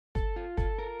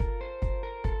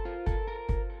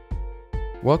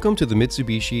Welcome to the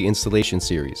Mitsubishi installation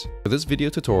series. For this video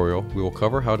tutorial, we will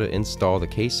cover how to install the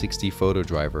K60 photo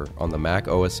driver on the Mac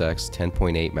OSX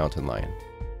 10.8 Mountain Lion.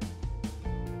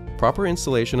 Proper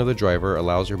installation of the driver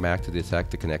allows your Mac to detect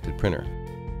the connected printer.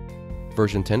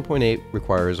 Version 10.8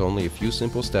 requires only a few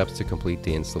simple steps to complete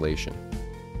the installation.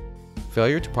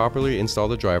 Failure to properly install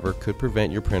the driver could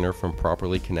prevent your printer from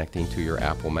properly connecting to your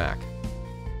Apple Mac.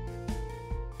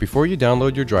 Before you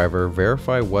download your driver,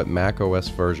 verify what Mac OS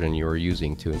version you are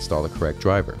using to install the correct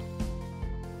driver.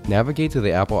 Navigate to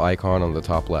the Apple icon on the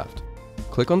top left.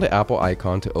 Click on the Apple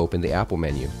icon to open the Apple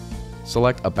menu.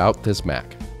 Select About this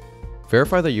Mac.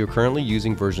 Verify that you are currently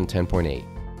using version 10.8.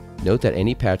 Note that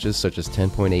any patches such as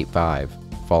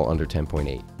 10.85 fall under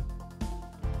 10.8.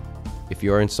 If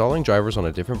you are installing drivers on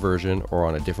a different version or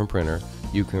on a different printer,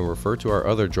 you can refer to our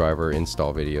other driver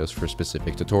install videos for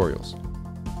specific tutorials.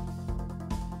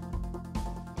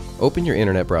 Open your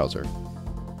internet browser.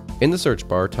 In the search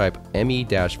bar, type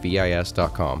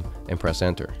me-vis.com and press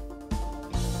enter.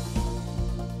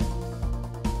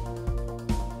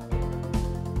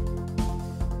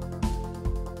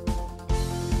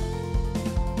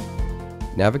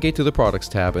 Navigate to the Products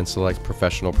tab and select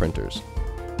Professional Printers.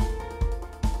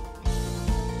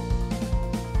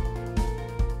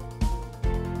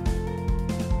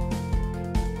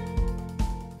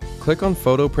 Click on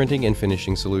Photo Printing and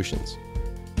Finishing Solutions.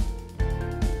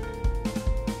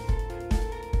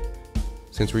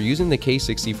 Since we're using the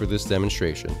K60 for this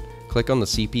demonstration, click on the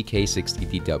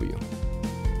CP-K60DW.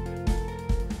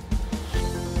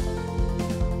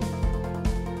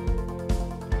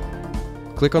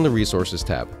 Click on the Resources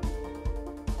tab.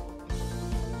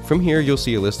 From here, you'll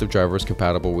see a list of drivers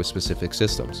compatible with specific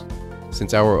systems.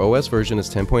 Since our OS version is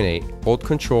 10.8, hold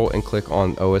Ctrl and click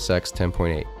on OSX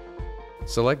 10.8.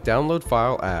 Select Download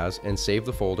File As and save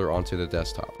the folder onto the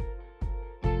desktop.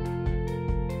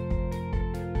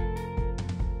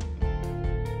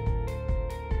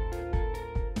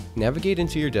 Navigate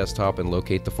into your desktop and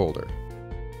locate the folder.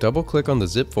 Double-click on the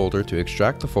zip folder to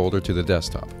extract the folder to the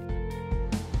desktop.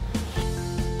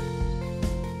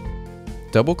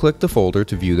 Double-click the folder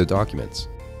to view the documents.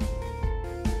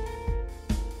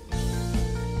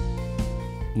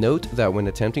 Note that when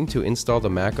attempting to install the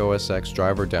Mac OSX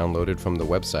driver downloaded from the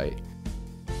website,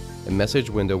 a message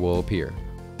window will appear.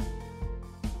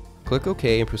 Click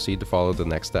OK and proceed to follow the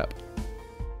next step.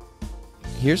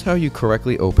 Here's how you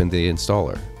correctly open the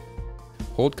installer.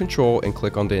 Hold Ctrl and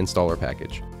click on the installer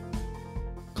package.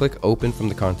 Click Open from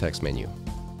the context menu.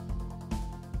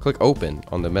 Click Open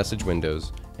on the message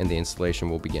windows and the installation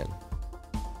will begin.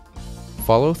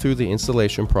 Follow through the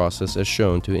installation process as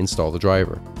shown to install the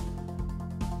driver.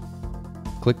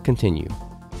 Click Continue.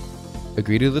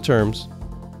 Agree to the terms.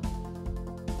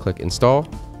 Click Install.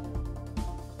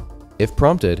 If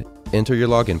prompted, enter your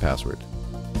login password.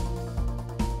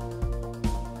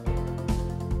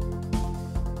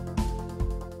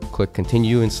 Click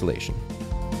Continue Installation.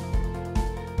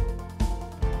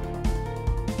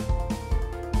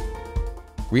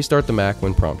 Restart the Mac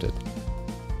when prompted.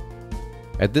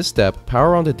 At this step,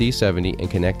 power on the D70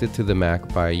 and connect it to the Mac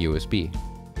via USB.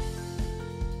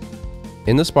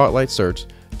 In the Spotlight search,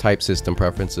 type System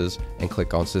Preferences and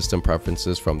click on System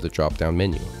Preferences from the drop-down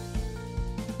menu.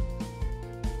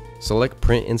 Select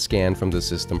Print and Scan from the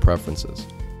System Preferences.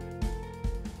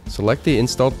 Select the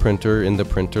installed printer in the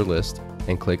printer list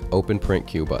and click Open Print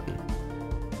Queue button.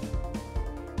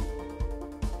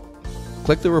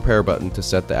 Click the Repair button to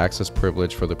set the access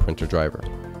privilege for the printer driver.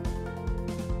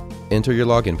 Enter your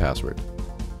login password.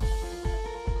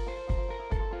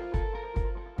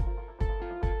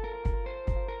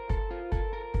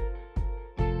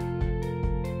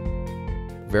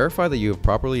 Verify that you have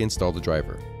properly installed the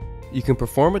driver. You can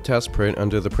perform a test print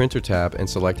under the Printer tab and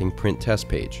selecting Print Test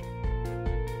Page.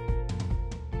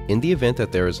 In the event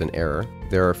that there is an error,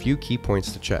 there are a few key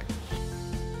points to check.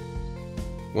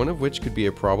 One of which could be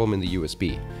a problem in the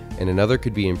USB, and another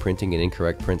could be in printing an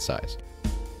incorrect print size.